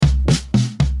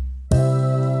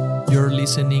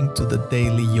listening to the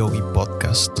Daily Yogi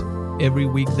Podcast. Every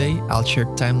weekday, I'll share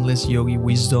timeless yogi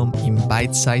wisdom in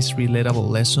bite-sized relatable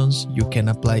lessons you can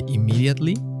apply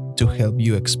immediately to help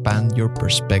you expand your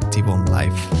perspective on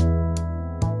life.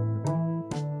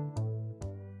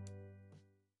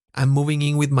 I'm moving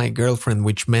in with my girlfriend,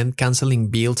 which meant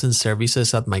canceling bills and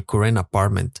services at my current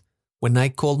apartment. When I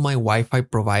called my Wi-Fi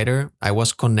provider, I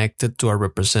was connected to a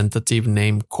representative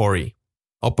named Corey.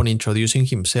 Upon introducing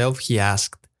himself, he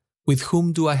asked, "With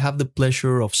whom do I have the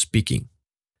pleasure of speaking?"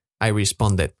 I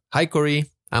responded, "Hi Corey,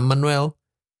 I'm Manuel.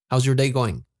 How's your day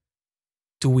going?"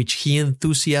 To which he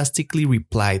enthusiastically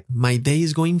replied, "My day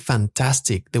is going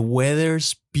fantastic. The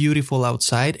weather's beautiful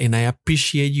outside and I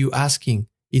appreciate you asking.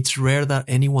 It's rare that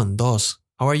anyone does.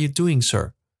 How are you doing,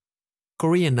 sir?"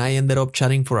 Corey and I ended up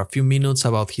chatting for a few minutes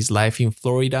about his life in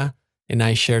Florida, and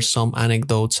I shared some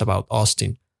anecdotes about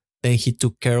Austin. Then he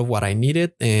took care of what I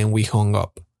needed and we hung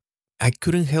up. I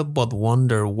couldn't help but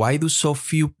wonder, why do so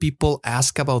few people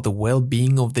ask about the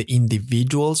well-being of the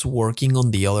individuals working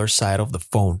on the other side of the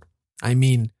phone? I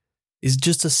mean, it's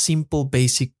just a simple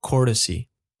basic courtesy.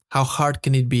 How hard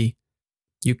can it be?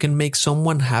 You can make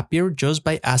someone happier just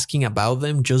by asking about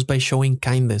them, just by showing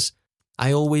kindness.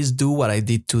 I always do what I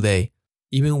did today,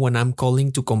 even when I'm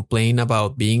calling to complain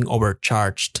about being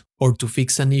overcharged or to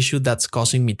fix an issue that's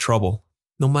causing me trouble.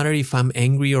 No matter if I'm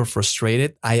angry or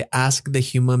frustrated, I ask the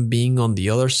human being on the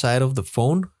other side of the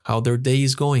phone how their day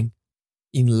is going.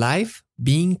 In life,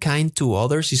 being kind to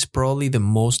others is probably the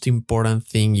most important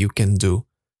thing you can do.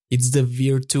 It's the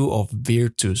virtue of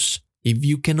virtues. If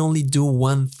you can only do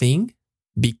one thing,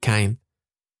 be kind.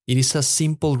 It is a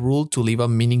simple rule to live a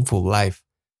meaningful life.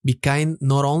 Be kind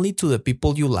not only to the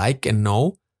people you like and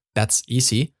know, that's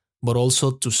easy, but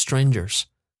also to strangers,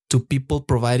 to people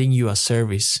providing you a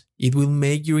service. It will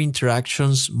make your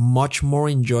interactions much more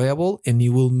enjoyable and it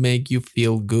will make you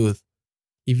feel good.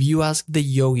 If you ask the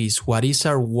yogis what is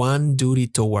our one duty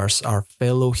towards our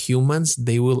fellow humans,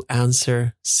 they will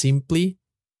answer simply,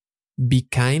 be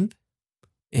kind,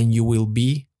 and you will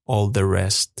be all the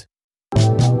rest.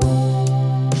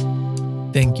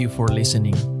 Thank you for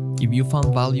listening. If you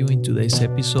found value in today's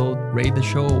episode, rate the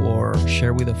show or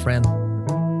share with a friend.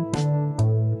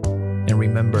 And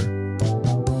remember,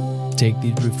 take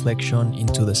this reflection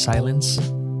into the silence,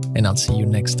 and I'll see you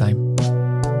next time.